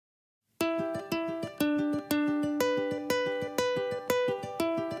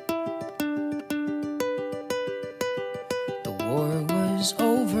was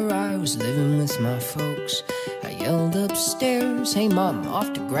over, I was living with my folks. I yelled upstairs, hey mom,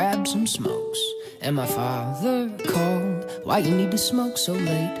 off to grab some smokes. And my father called, why you need to smoke so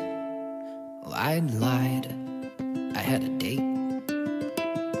late? Well, I'd lied, I had a date.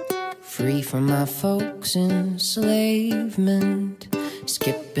 Free from my folks' enslavement,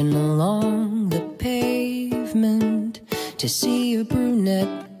 skipping along the pavement to see a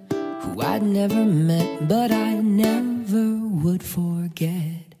brunette who I'd never met. But I never would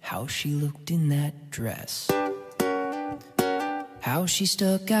forget how she looked in that dress, how she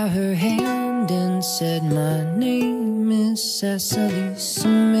stuck out her hand and said, my name is Cecily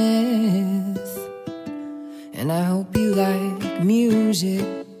Smith, and I hope you like music,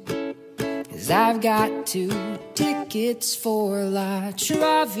 'cause I've got 2 tickets for La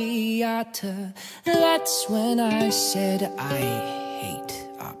Traviata. That's when I said I hate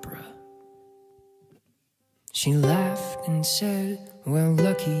opera. She laughed and said, well,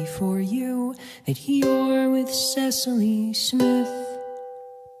 lucky for you that you're with Cecily Smith.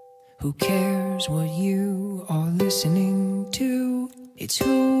 Who cares what you are listening to? It's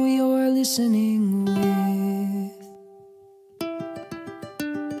who you're listening with.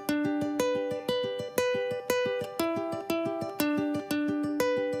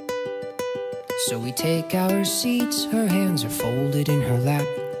 So we take our seats, her hands are folded in her lap.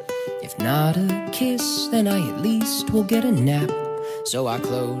 If not a kiss, then I at least will get a nap. So I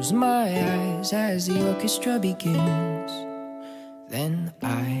close my eyes as the orchestra begins. Then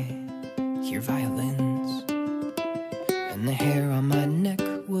I hear violins, and the hair on my neck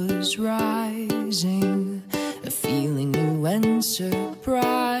was rising, a feeling new and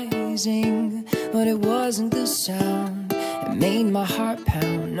surprising. But it wasn't the sound that made my heart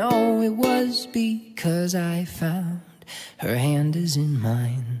pound. No, it was because I found her hand is in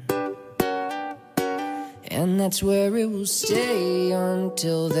mine. And that's where it will stay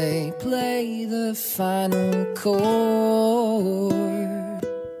until they play the final chord.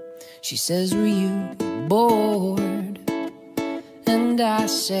 She says, were you bored? And I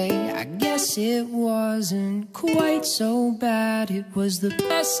say, I guess it wasn't quite so bad. It was the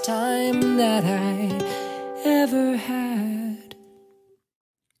best time that I ever had.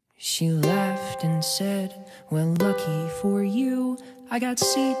 She laughed and said, well, lucky for you, I got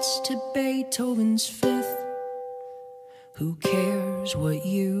seats to Beethoven's Fifth. Who cares what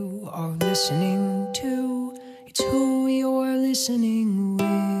you are listening to? It's who you're listening